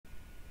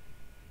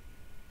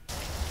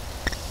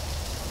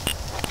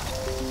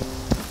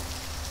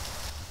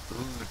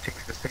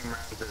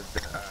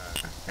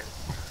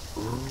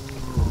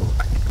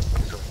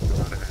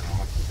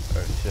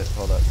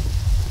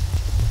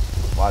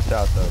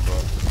that, bro.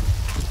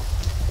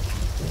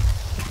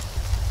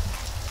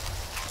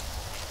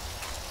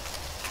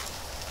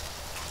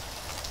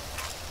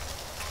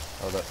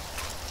 Hold up.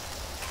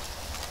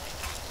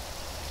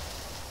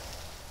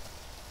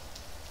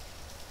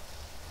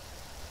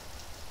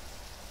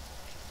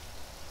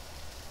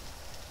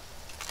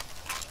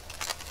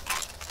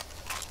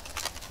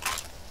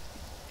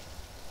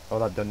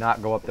 Hold up, do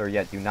not go up there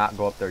yet. Do not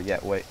go up there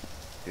yet. Wait.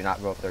 Do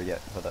not go up there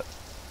yet. Hold up.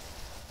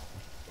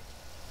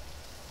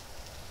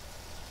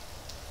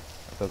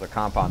 If there's a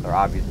compound, there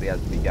obviously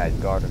has to be guys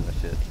guarding the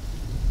shit.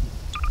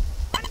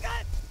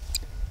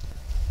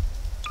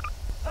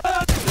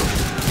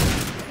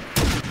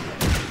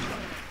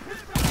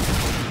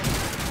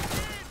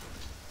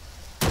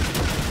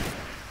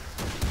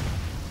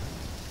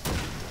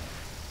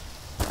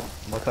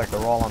 Looks like they're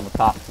all on the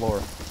top floor.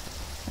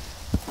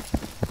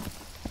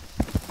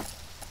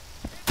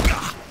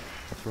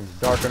 This room's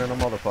darker than a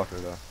motherfucker,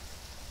 though.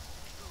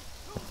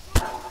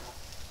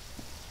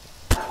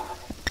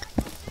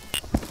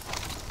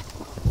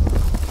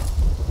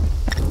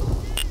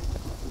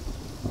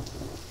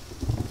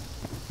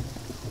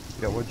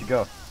 Yo, where'd you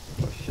go?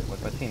 Oh shit,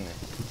 where's my teammate?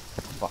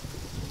 Fuck.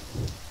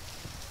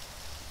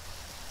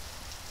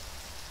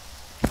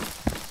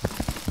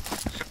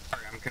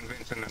 Sorry, I'm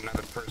convincing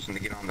another person to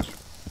get on this.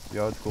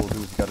 Yo, it's cool, do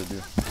what you gotta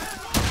do.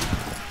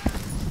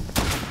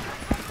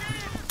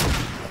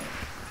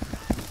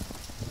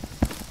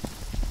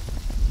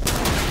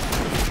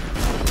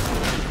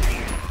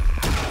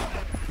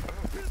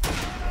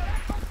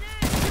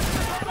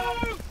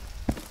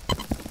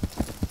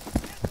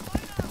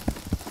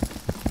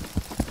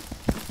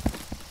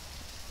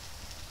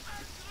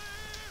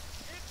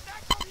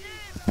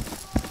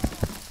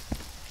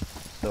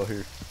 Still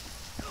here.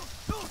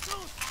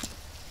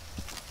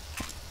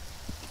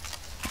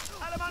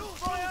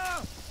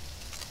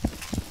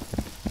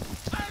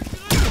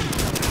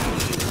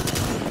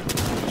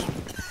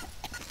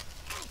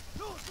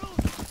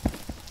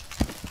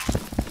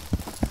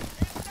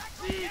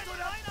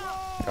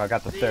 I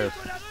got the stairs.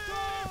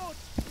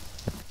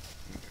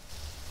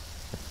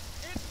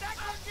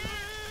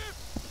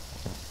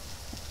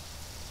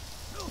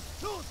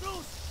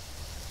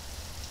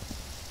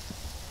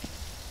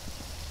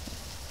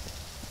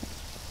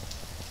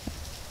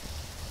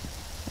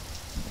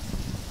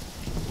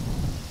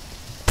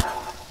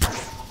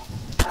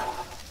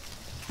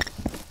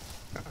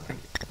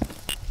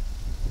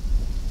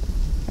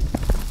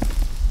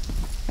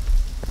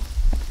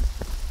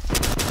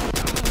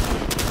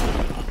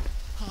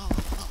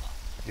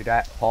 Dude,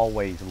 that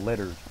hallway's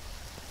littered.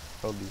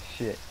 Holy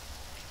shit.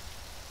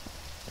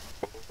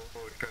 Oh,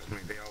 trust me,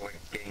 they all like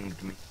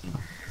ganged me.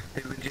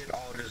 They legit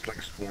all just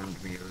like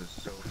swarmed me. It was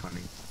so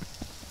funny.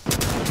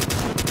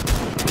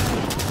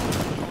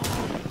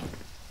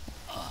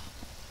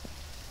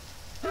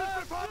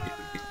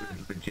 It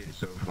was legit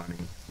so funny.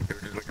 They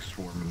were just like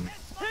swarming me.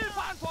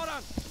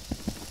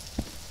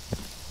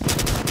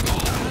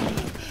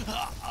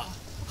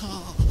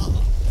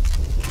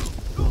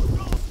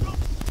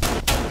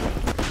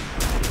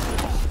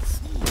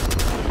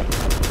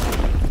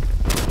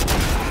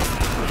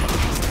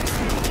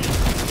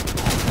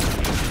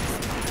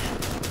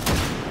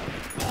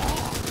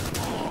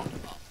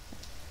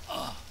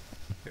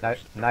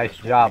 Nice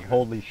job,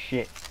 holy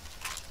shit.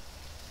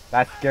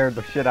 That scared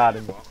the shit out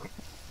of me.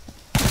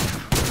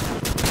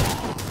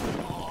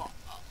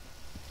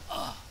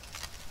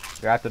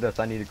 After this,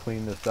 I need to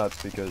clean this up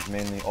because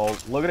mainly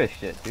look at this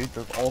shit, dude.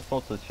 There's all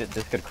sorts of shit.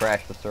 This could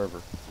crash the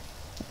server.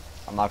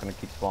 I'm not gonna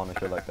keep spawning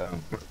shit like that.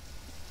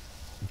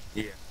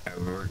 Yeah,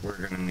 we're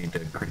gonna need to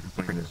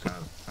clean this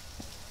up.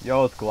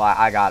 Yo, it's cool.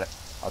 I got it.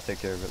 I'll take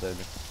care of it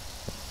later.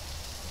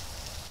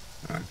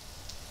 Alright.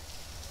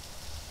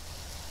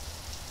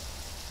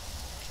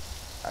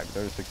 Alright,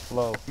 36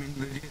 flow. I mean,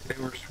 legit, they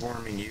were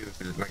swarming you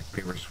like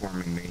they were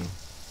swarming me.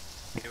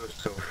 It was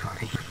so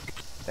funny.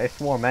 They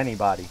swarm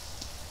anybody.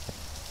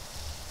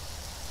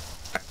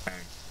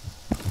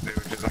 They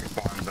were just like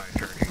bonsai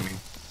turning me.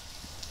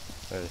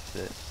 Oh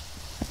shit.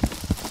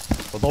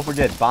 Well, don't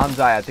forget,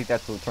 bonsai, I think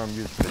that's the term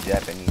used for the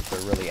Japanese.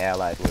 They're really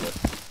allied with it.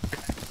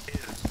 It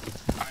is.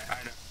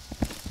 I know.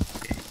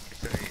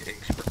 It's an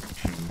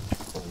expression,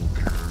 old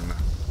term.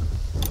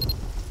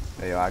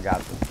 Hey, yo, I got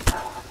this.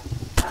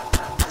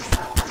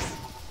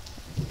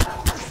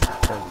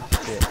 Holy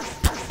shit.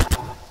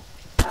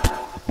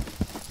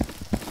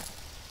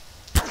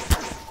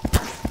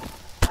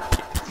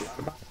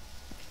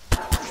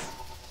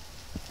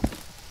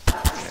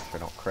 Make sure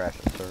don't crash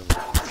the server.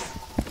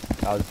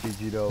 That was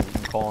GG though. We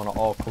can call it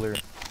all clear.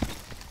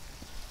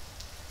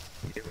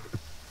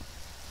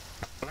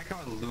 I like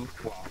how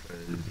Luftwaffe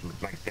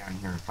is like down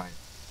here and fight.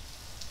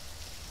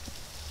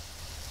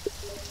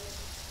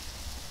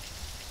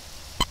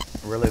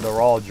 Really,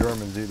 they're all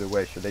Germans either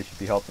way, so they should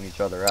be helping each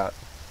other out.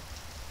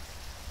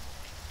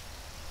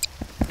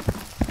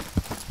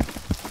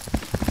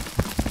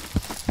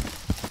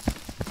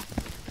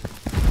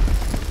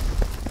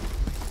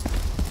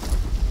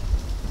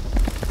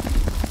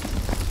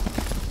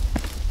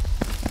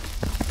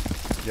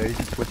 Yeah, you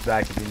can switch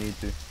back if you need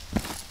to.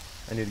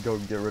 I need to go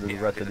get rid of the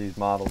Yeah, rest do of that. these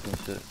models and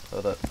shit.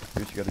 Hold up.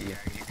 Here's what you gotta do. Yeah,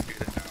 you